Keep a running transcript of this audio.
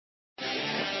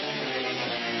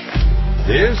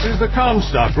This is the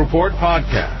Comstock Report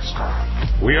podcast.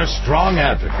 We are strong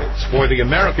advocates for the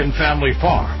American family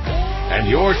farm and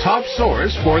your top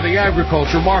source for the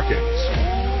agriculture markets.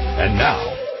 And now,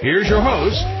 here's your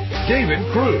host, David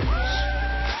Cruz.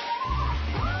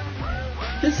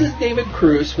 This is David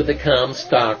Cruz with the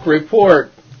Comstock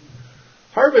Report.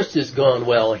 Harvest has gone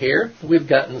well here. We've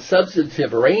gotten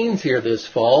substantive rains here this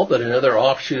fall, but another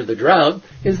offshoot of the drought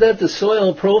is that the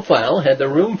soil profile had the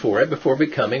room for it before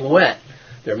becoming wet.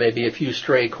 There may be a few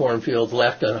stray cornfields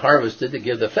left unharvested to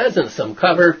give the pheasants some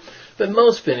cover, but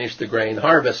most finished the grain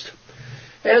harvest.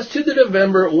 As to the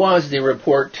November USDA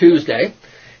report Tuesday,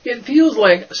 it feels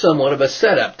like somewhat of a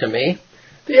setup to me.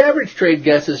 The average trade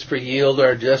guesses for yield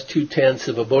are just 0.2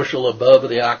 of a bushel above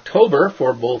the October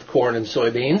for both corn and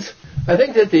soybeans. I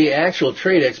think that the actual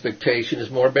trade expectation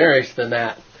is more bearish than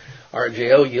that.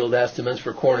 RJO yield estimates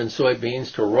for corn and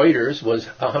soybeans to Reuters was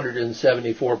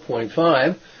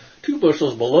 174.5, 2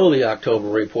 bushels below the October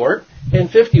report, and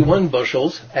 51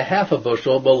 bushels, a half a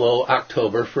bushel below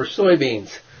October for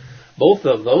soybeans. Both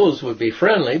of those would be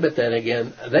friendly, but then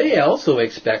again, they also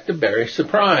expect a bearish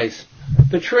surprise.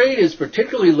 The trade is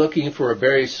particularly looking for a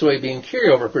bearish soybean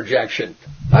carryover projection.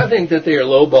 I think that they are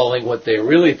lowballing what they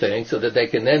really think so that they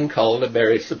can then call it a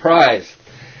bearish surprise.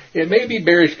 It may be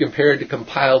bearish compared to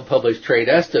compiled published trade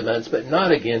estimates, but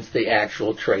not against the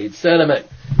actual trade sentiment.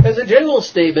 As a general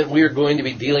statement, we are going to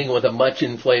be dealing with a much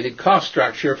inflated cost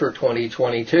structure for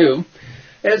 2022.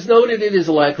 As noted, it is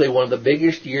likely one of the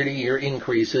biggest year-to-year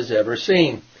increases ever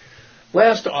seen.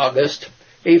 Last August,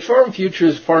 a Farm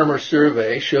Futures Farmer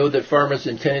Survey showed that farmers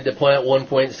intended to plant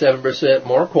 1.7%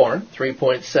 more corn,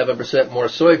 3.7% more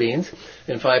soybeans,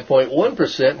 and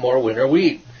 5.1% more winter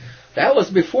wheat. That was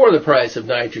before the price of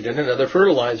nitrogen and other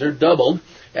fertilizer doubled,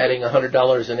 adding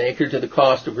 $100 an acre to the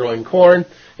cost of growing corn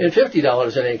and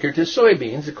 $50 an acre to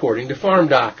soybeans, according to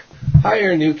FarmDoc.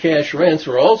 Higher new cash rents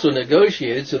were also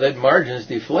negotiated so that margins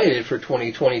deflated for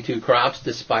 2022 crops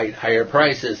despite higher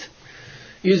prices.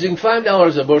 Using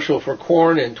 $5 a bushel for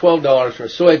corn and $12 for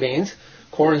soybeans,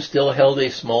 corn still held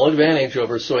a small advantage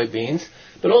over soybeans,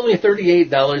 but only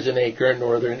 $38 an acre in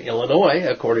northern Illinois,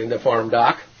 according to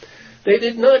FarmDoc. They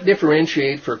did not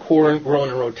differentiate for corn grown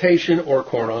in rotation or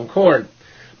corn on corn.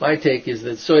 My take is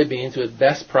that soybeans with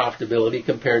best profitability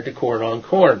compared to corn on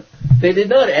corn. They did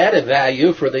not add a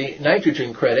value for the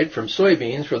nitrogen credit from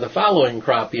soybeans for the following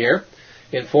crop year.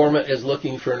 Informa is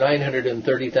looking for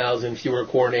 930,000 fewer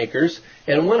corn acres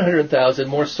and 100,000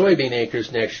 more soybean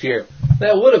acres next year.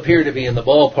 That would appear to be in the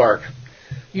ballpark.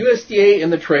 USDA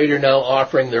and the trade are now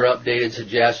offering their updated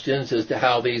suggestions as to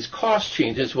how these cost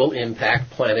changes will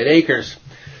impact planted acres.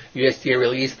 USDA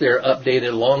released their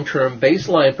updated long-term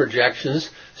baseline projections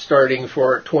starting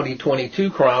for 2022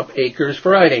 crop acres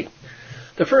Friday.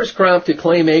 The first crop to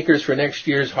claim acres for next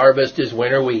year's harvest is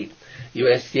winter wheat.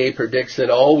 USDA predicts that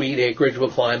all wheat acreage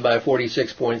will climb by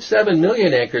 46.7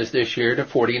 million acres this year to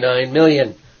 49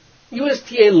 million.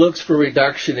 USDA looks for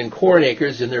reduction in corn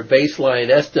acres in their baseline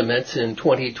estimates in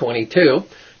 2022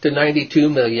 to 92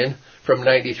 million from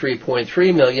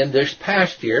 93.3 million this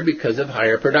past year because of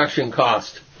higher production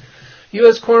cost.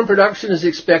 U.S. corn production is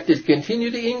expected to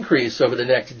continue to increase over the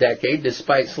next decade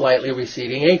despite slightly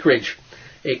receding acreage.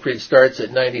 Acreage starts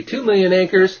at 92 million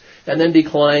acres and then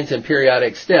declines in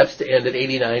periodic steps to end at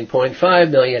 89.5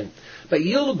 million. But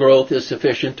yield growth is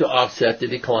sufficient to offset the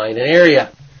decline in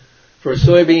area. For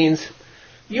soybeans,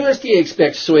 USDA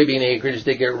expects soybean acreage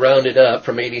to get rounded up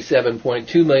from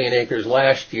 87.2 million acres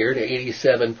last year to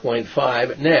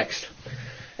 87.5 next.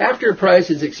 After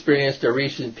prices experienced a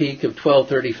recent peak of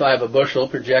 $12.35 a bushel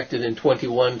projected in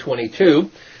 21-22,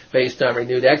 based on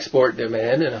renewed export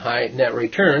demand and high net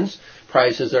returns,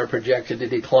 prices are projected to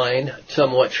decline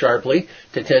somewhat sharply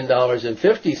to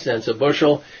 $10.50 a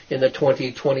bushel in the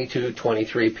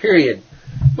 2022-23 period.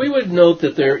 We would note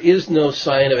that there is no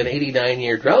sign of an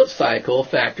 89-year drought cycle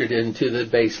factored into the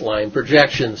baseline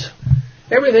projections.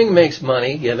 Everything makes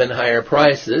money given higher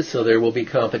prices, so there will be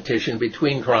competition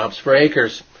between crops for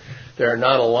acres. There are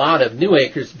not a lot of new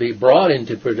acres to be brought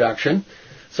into production.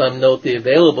 Some note the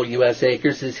available U.S.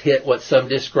 acres has hit what some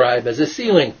describe as a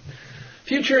ceiling.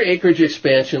 Future acreage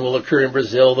expansion will occur in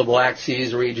Brazil, the Black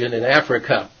Seas region, and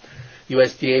Africa.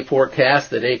 USDA forecasts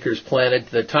that acres planted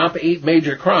to the top 8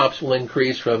 major crops will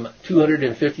increase from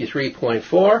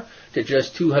 253.4 to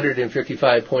just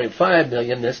 255.5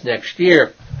 million this next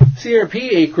year.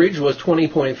 CRP acreage was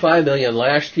 20.5 million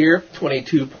last year,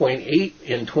 22.8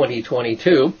 in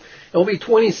 2022. It will be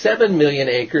 27 million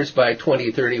acres by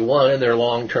 2031 in their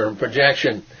long-term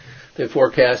projection. They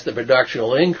forecast the production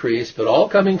will increase, but all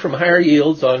coming from higher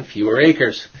yields on fewer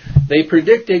acres. They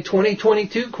predict a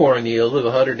 2022 corn yield of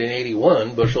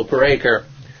 181 bushel per acre.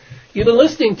 You've been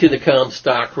listening to the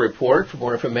Comstock Report. For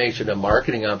more information on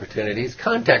marketing opportunities,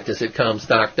 contact us at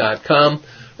Comstock.com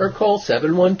or call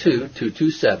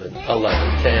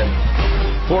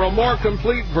 712-227-1110. For a more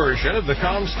complete version of the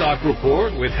Comstock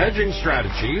Report with hedging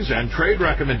strategies and trade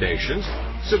recommendations,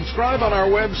 subscribe on our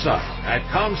website at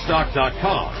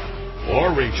Comstock.com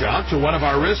or reach out to one of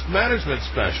our risk management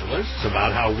specialists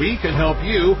about how we can help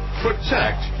you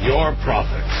protect your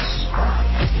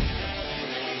profits.